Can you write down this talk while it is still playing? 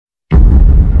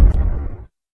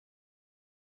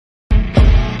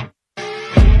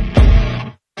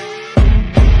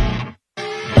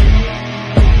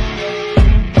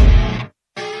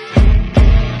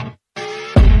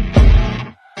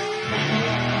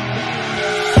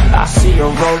I see her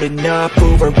rolling up,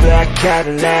 Uber black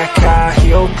Cadillac, high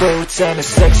heel boots and a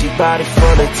sexy body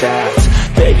full of tats.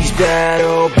 Baby's bad,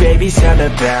 oh baby's hella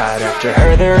bad. After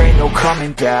her there ain't no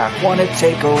coming back. Wanna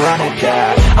take a run at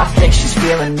that. I think she's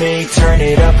feeling me, turn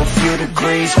it up a few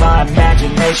degrees. My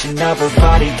imagination of her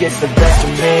body gets the best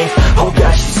of me. Oh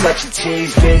gosh, she's such a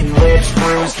tease, bitten lips,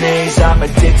 bruised knees. I'm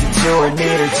addicted to her,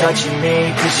 need her touching me.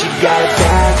 Cause she got a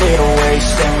bad little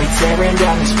waist, and we tearing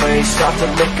down this place. Off the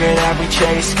liquor that we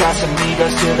chase, got some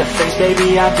egos to the face.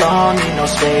 Baby, I don't need no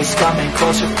space, coming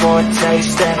closer for a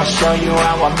taste. And I'll show you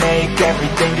how I make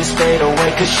everything just fade away.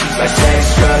 Cause she's like sex,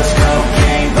 drugs,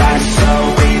 cocaine, body so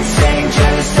insane.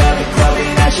 Jealous of the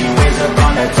clothing that she wears up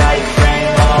on her tight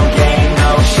frame. All game,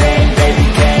 no shame, baby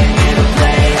came here to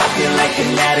play. I feel like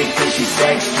an addict cause she's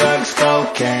sex, drugs,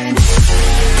 cocaine.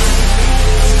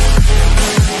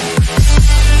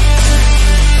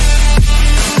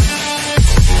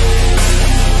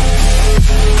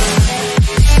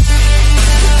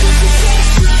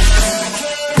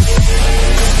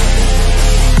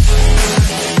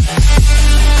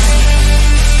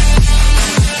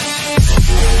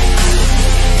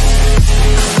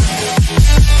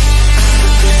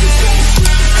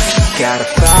 Got a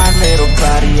fine little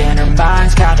body and her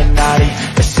mind's kinda naughty.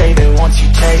 They say that once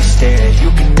you taste it, you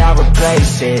cannot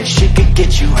replace it. She could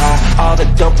get you high, all the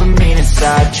dopamine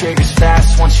inside triggers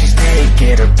fast once she's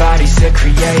naked. Her body's a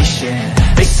creation.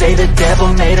 They say the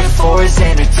devil made her for his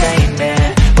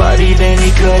entertainment, but even he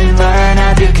couldn't learn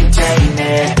how to contain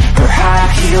it. Her high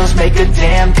heels make a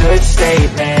damn good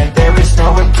statement. There is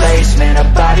no replacement, a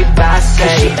body by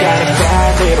Satan. She got a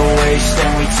bad little waist,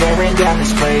 and we tearing down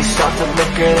this place. Off the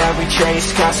liquor that we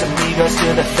chase, got some egos to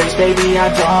the face. Baby, I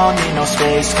don't need no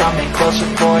space, coming closer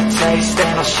for a taste.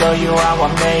 And I'll show you how I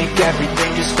make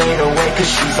everything just fade away. Cause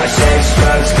she's like sex,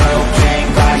 drugs, cocaine,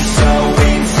 body so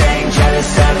insane.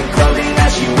 Jealous of the clothing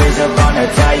that she wears up on her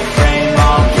tight frame.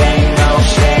 All game, no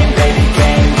shame, baby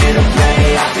came here to play.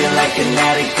 I feel like an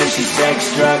addict cause she's sex,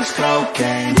 drugs,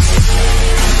 cocaine.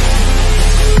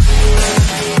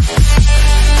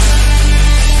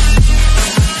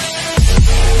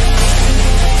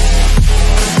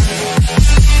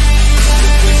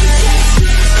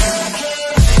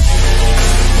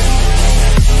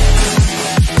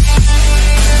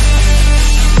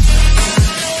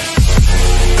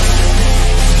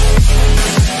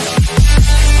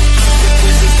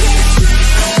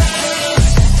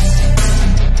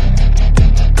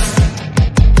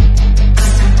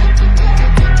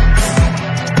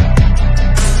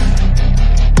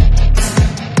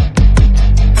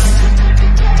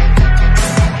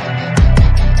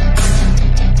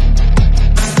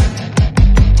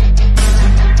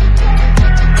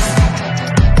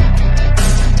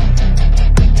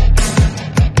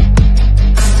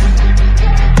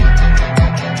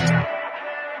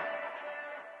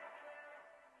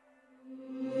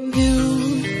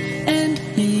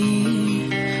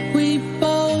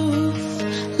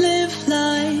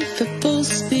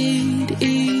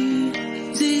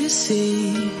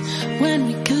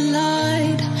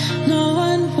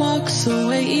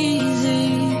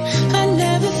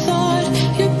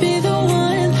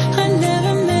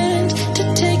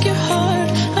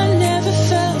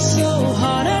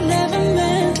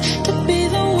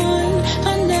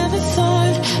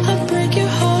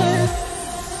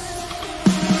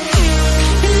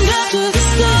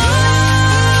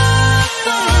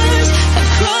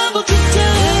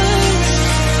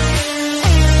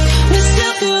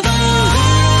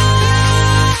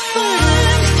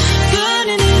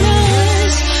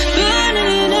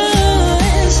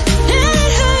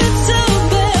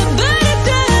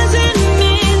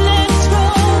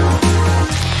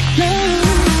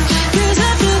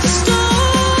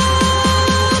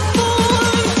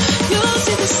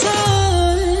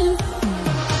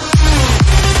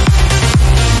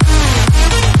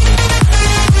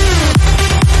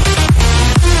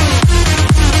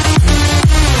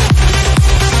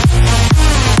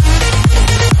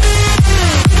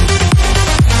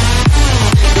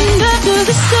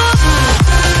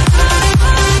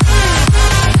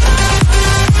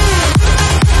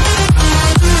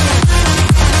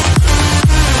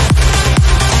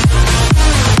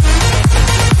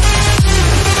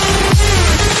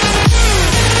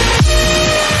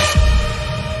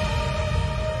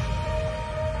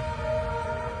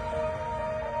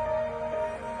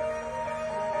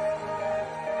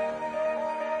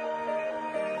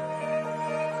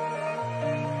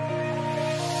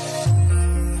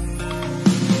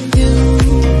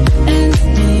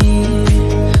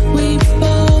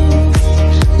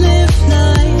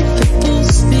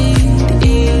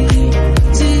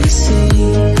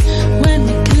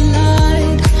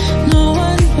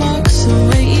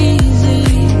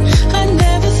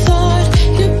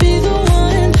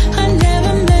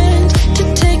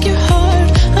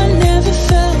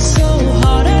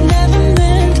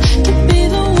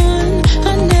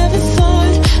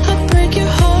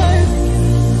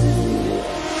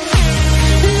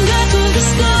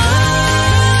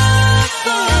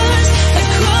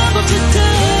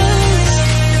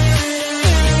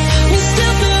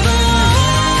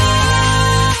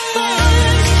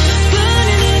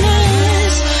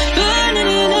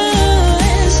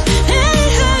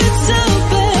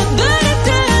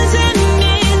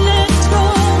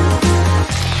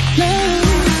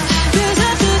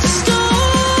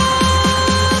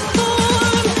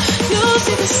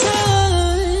 sun.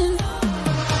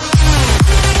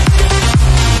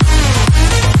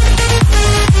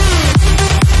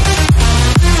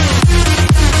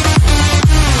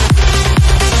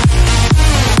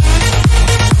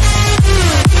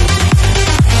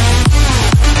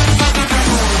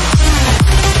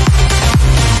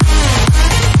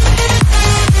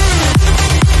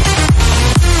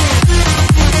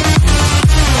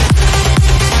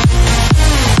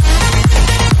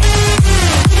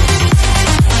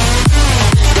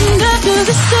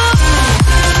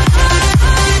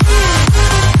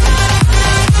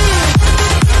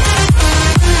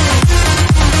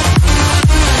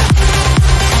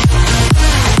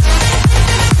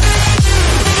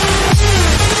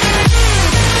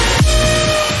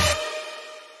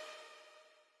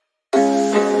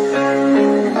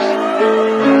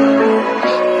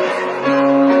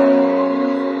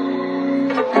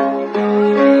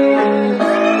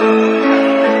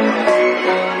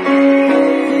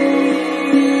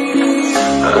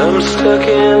 I'm stuck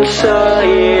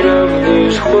inside of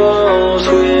these walls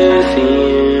with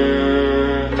you.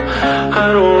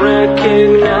 I don't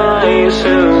recognize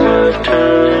who I've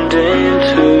turned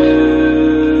into.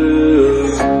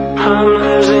 I'm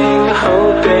losing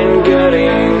hope and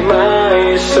getting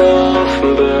myself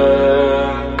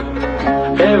back.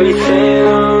 Everything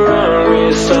around me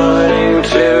is starting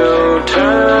to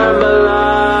turn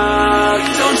black.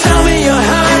 Don't tell me you're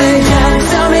hurt again.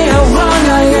 Tell me how wrong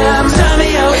I am. Tell me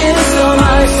how it's all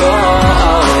my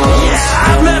fault. Yeah,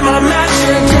 I've met my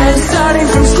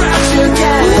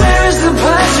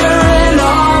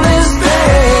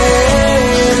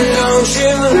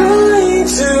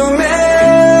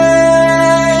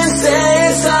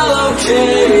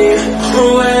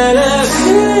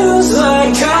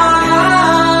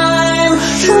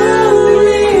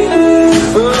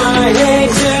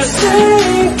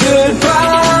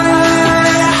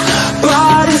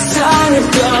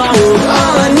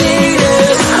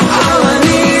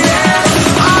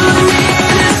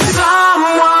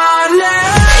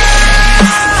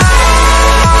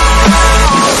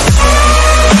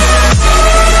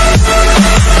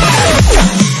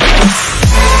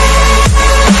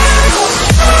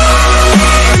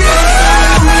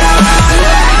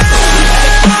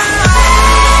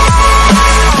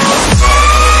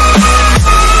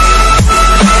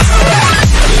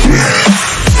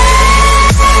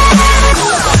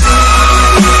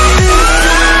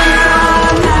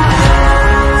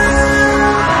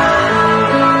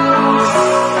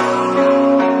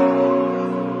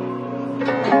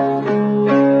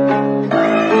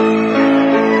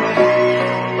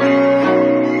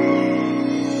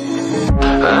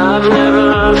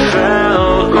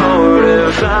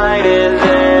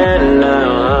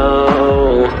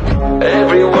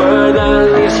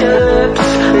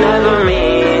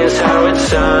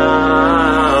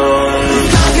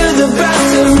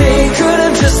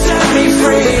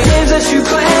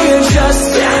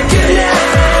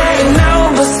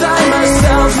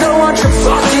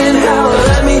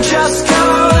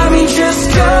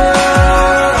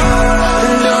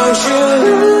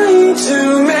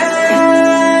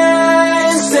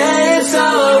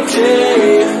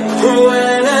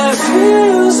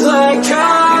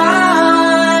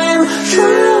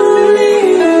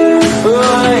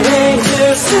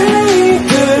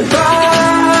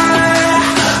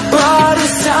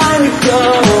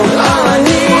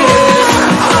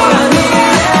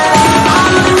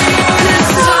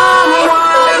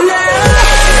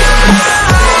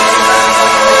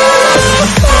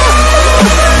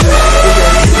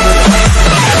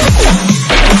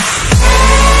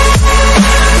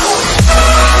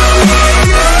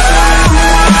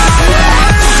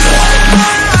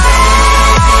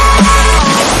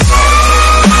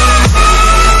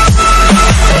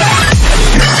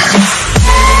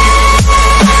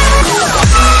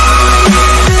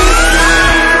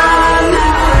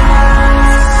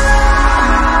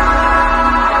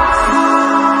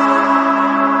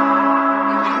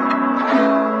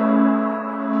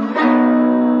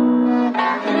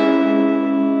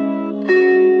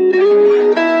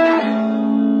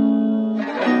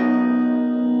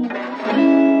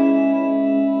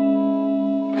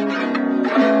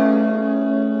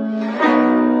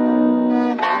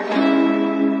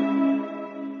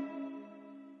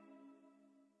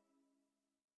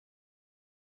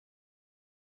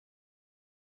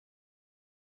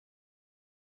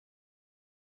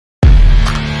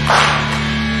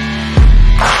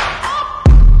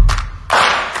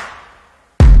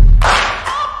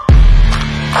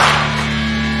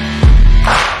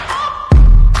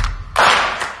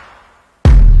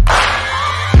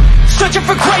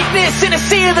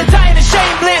the dying and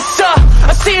shameless.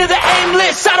 I see the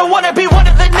aimless, I don't wanna be one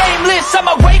of the nameless.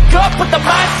 I'ma wake up with the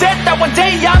mindset that one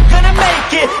day I'm gonna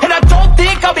make it. And I don't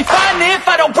think I'll be fine if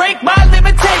I don't break my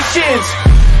limitations.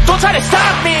 Don't try to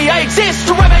stop me, I exist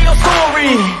to write my own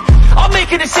story. I'll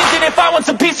make a decision if I want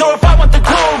some peace or if I want the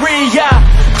glory. Yeah,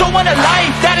 don't want a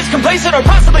life that is complacent or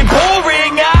possibly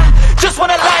boring. I just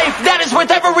want a life that is worth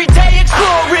every day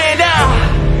exploring.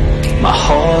 My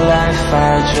whole life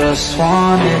I just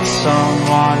wanted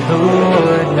someone who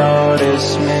would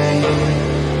notice me.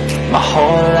 My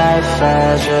whole life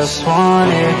I just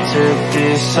wanted to be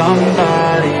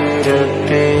somebody to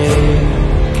be.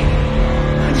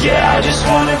 Yeah, I just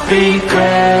wanna be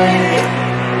great.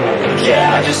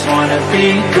 Yeah, I just wanna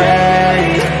be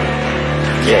great.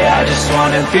 Yeah, I just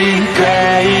wanna be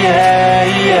great. Yeah,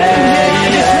 yeah, I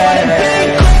just wanna be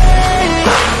great.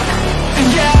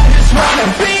 Yeah, I just wanna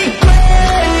be great.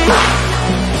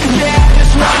 Yeah, I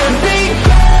just wanna be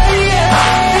great. Yeah,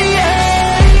 yeah, yeah,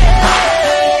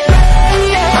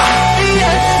 yeah,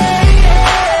 yeah.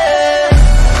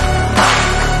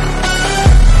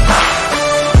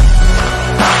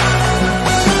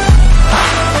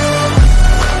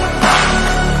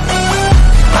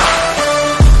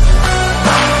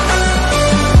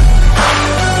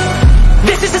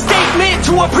 This is a statement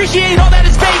to appreciate all that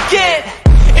is vacant.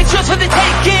 It's yours for the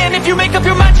taking. If you make up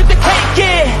your mind, you can take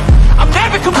it. I'm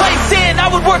never complacent. I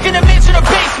would work in a mansion or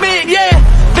basement. Yeah,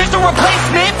 there's no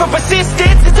replacement for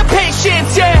persistence and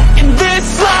patience. Yeah, in this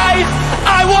life,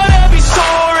 I wanna be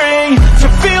soaring, to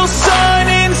feel sun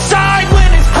inside when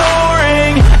it's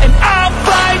pouring, and I'll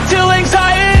fight till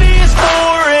anxiety is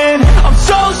foreign. I'm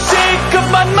so sick of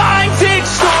my mind's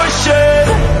extortion.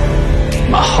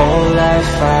 My whole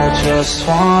life I just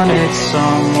wanted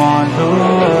someone who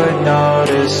would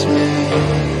notice me.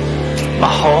 My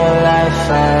whole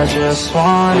life I just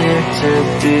wanted to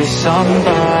be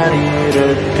somebody to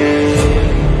be.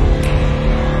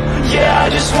 Yeah, I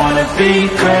just wanna be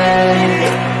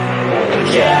great.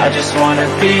 Yeah, I just wanna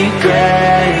be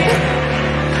great.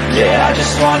 Yeah, I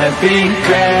just wanna be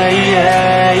great.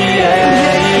 Yeah, yeah,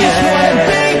 yeah, I just wanna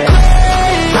be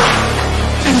great.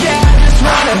 Yeah, I just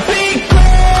wanna be great.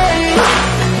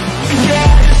 Yeah,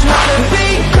 I just wanna be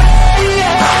great.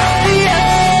 Yeah, yeah,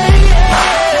 yeah,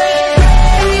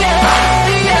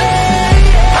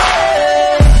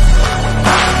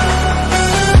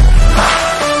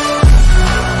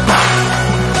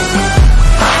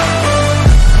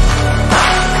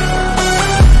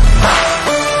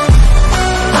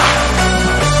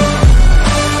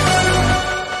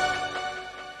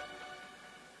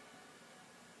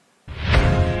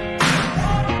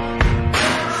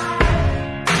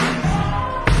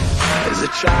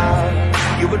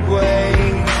 you would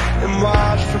wait and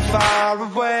watch from far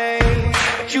away,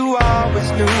 but you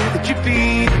always knew that you'd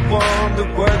be the one to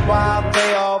work while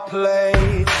they all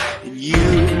played. And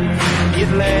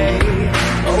you'd lay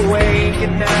awake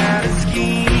at night and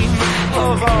scheme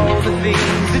of all the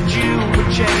things that you would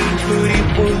change, but it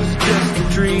was just a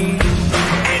dream.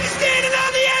 And you're standing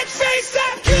on the edge, face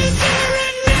up, 'cause you're a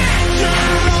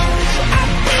natural. I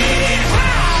beat it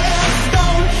hard as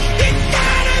stone. You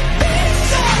gotta be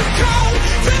so cold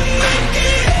to make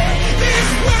it in this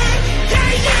world.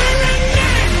 Yeah, you're a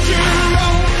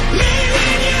natural,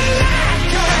 living your life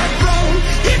control.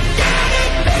 You gotta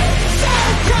be so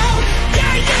cold.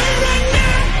 Yeah, you're a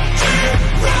natural.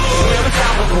 We're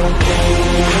unstoppable.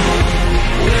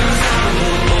 We're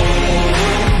unstoppable.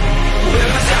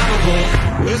 We're unstoppable.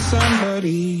 We're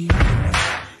somebody.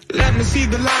 Let me see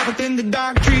the light within the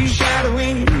dark trees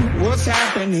shadowing what's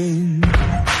happening.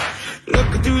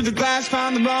 Looking through the glass,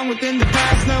 find the wrong within the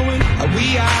past, knowing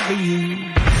we are the youth.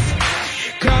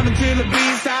 Coming to the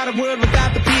beast, out of world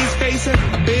without the peace, facing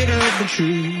a bit of the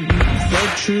truth. The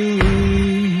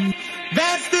truth.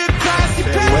 That's the price you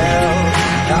pay. Well,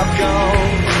 I've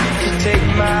gone to take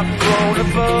my throne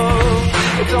above.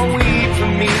 But don't weep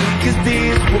for me, 'cause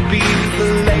this will be the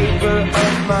labor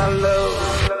of my love.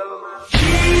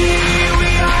 Here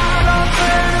we are on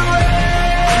the way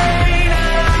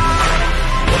now.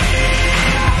 We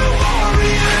are the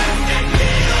warriors that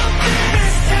live in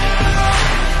this town.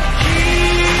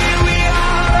 Here we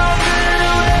are on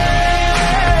the way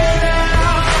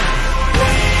now.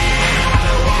 We are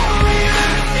the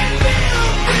warriors that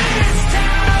live in this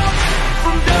town.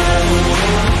 From dawn,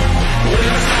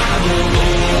 we're unstoppable.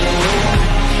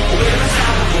 We're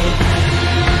unstoppable.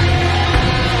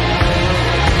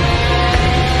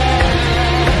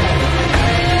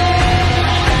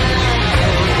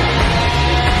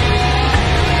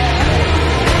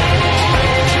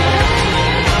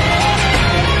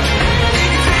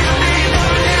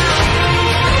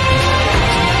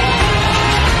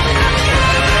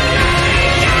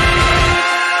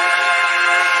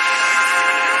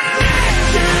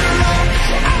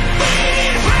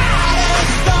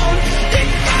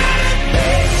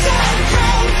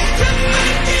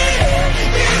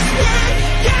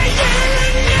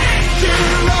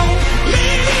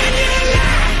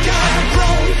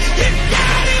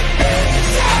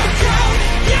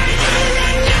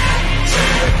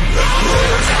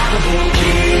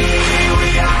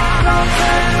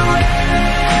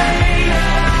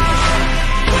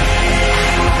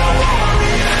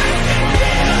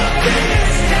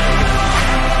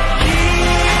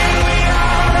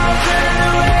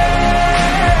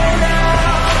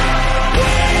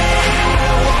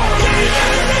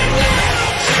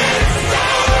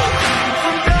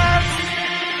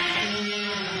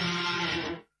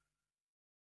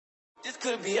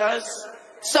 us.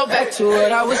 So back to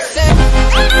what I was saying.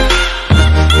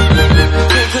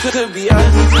 Could be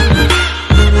us.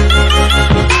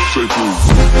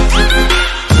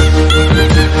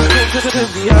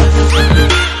 Could be us.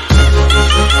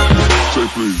 Say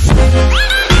please.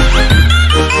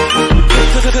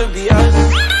 Could be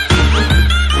us.